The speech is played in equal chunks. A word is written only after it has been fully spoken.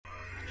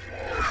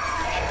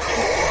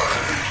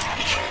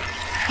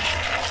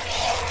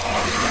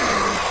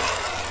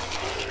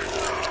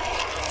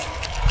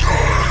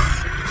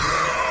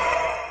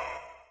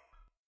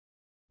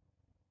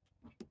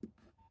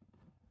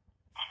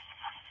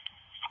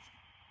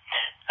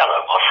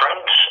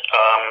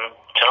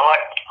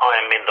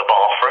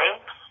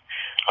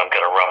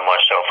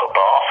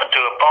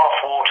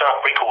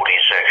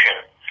recording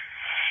session.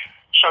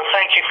 So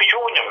thank you for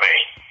joining me.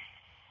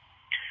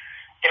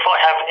 If I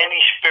have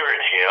any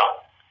spirit here,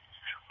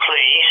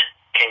 please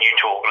can you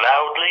talk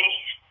loudly,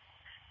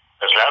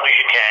 as loud as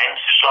you can,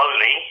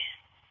 slowly,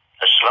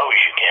 as slow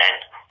as you can,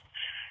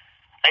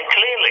 and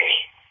clearly.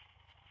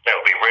 That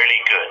would be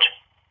really good.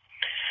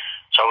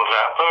 So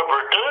without further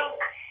ado,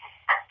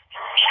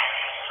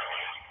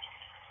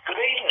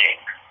 good evening.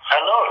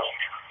 Hello.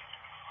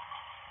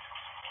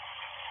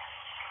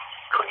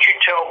 Could you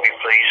tell me,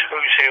 please,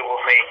 who's here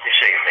with me this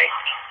evening?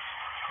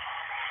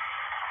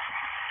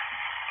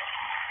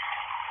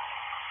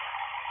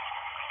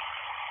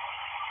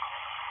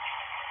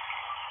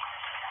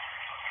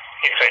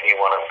 If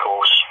anyone, of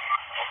course.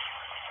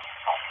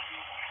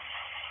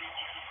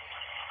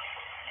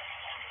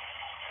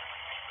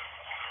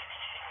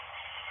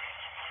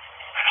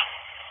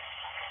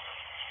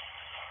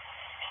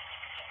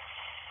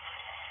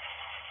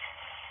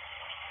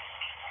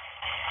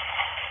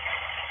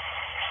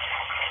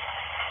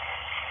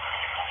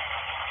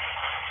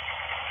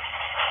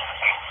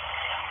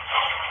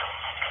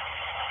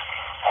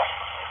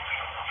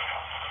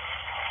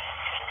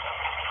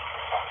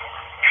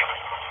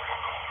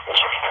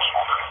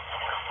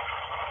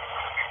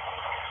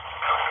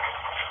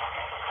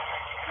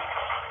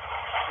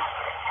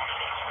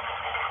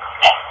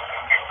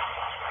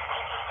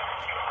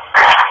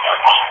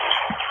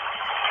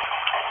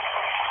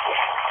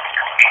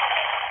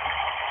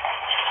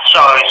 So,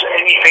 is there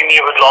anything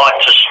you would like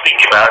to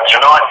speak about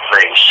tonight,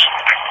 please?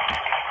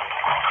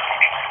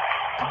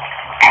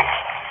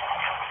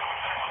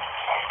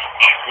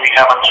 We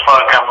haven't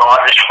spoken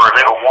like this for a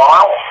little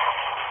while.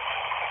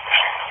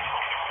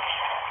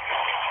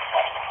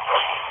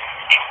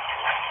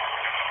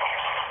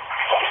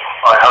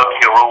 I hope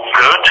you're all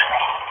good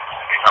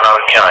and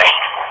okay.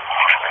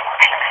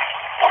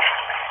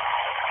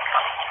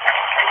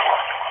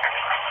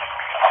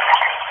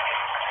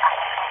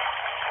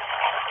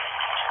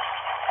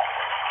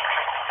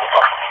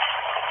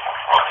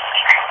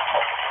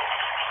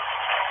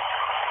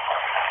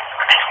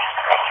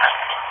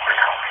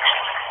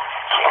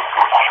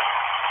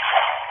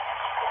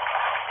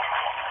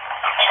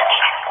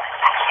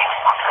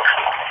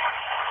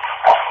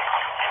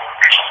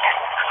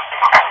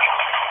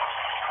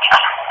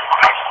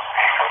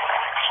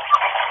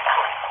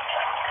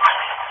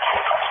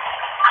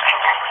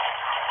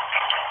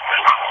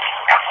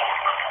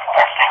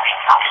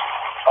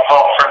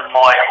 Apart from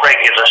my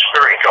regular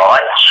spirit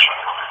guides,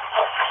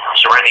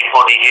 is there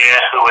anybody here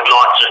who would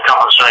like to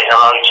come and say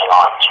hello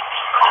tonight?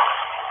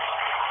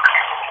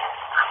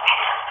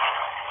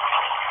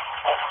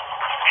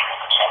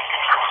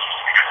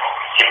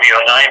 Give me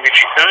your name if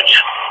you could,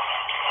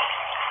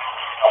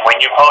 and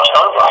when you passed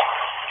over.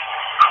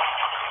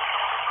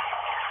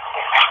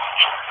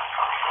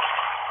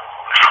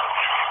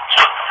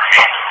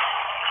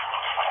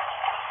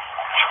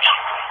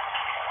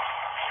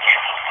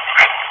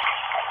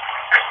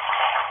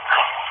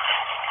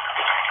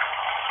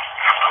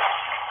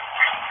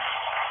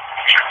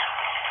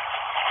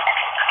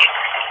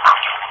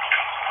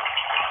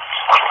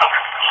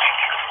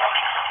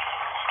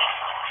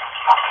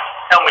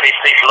 How many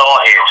people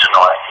are here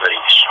tonight,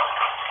 please?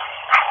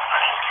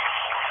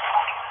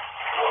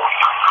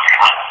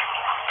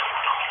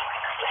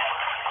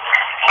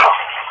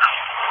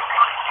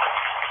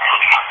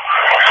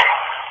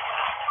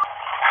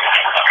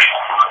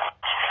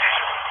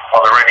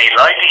 Are there any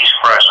ladies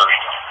present?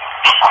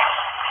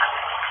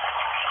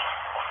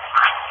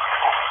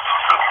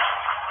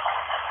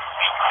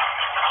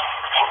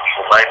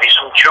 Or maybe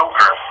some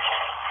children?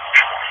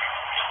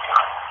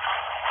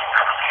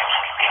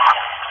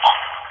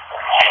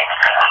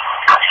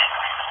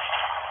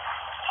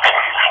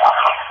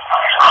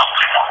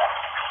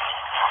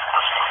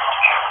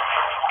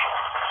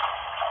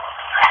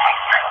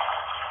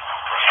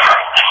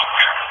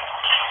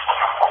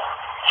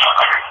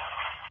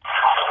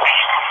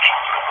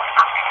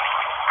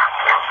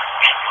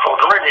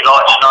 I'd really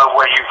like to know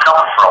where you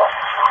come from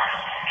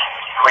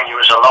when you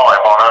was alive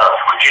on Earth.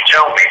 Could you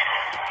tell me?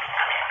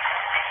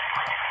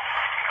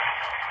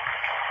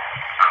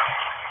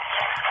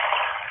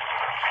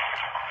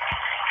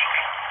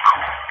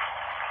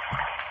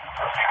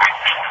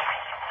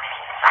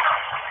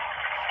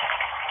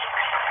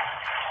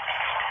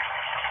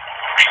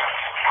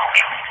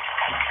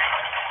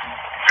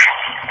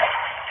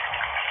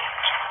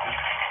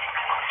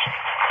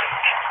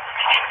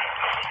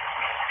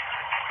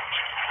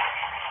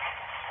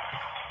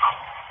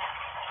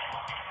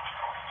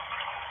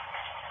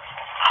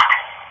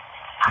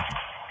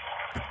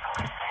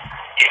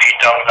 If you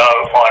don't know,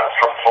 I'm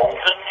from Malden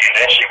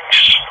in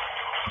Essex,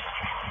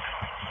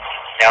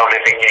 now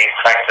living in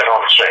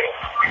Clacton-on-Sea.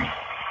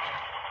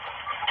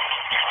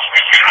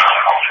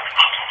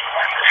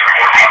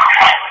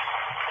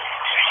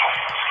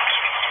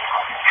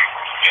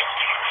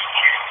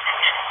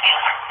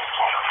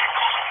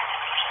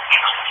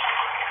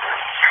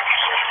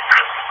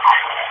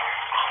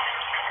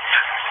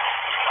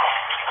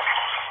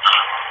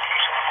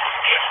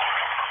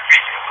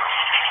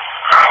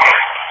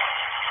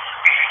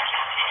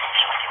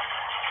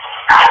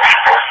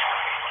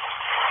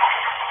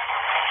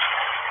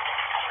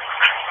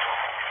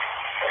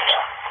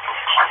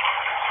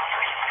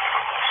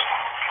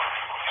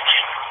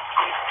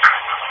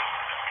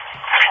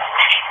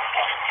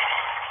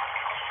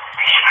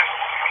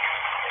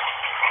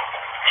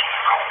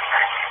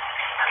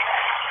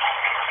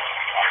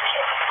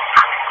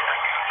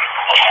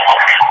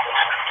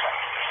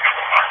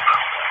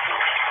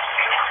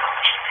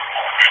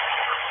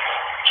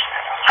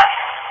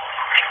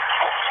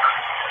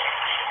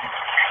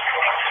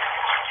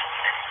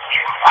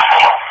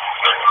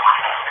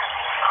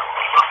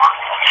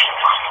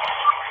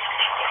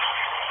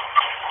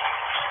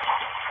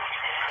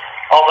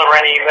 Are there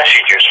any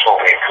messages for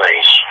me,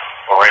 please?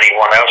 Or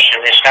anyone else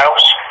in this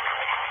house?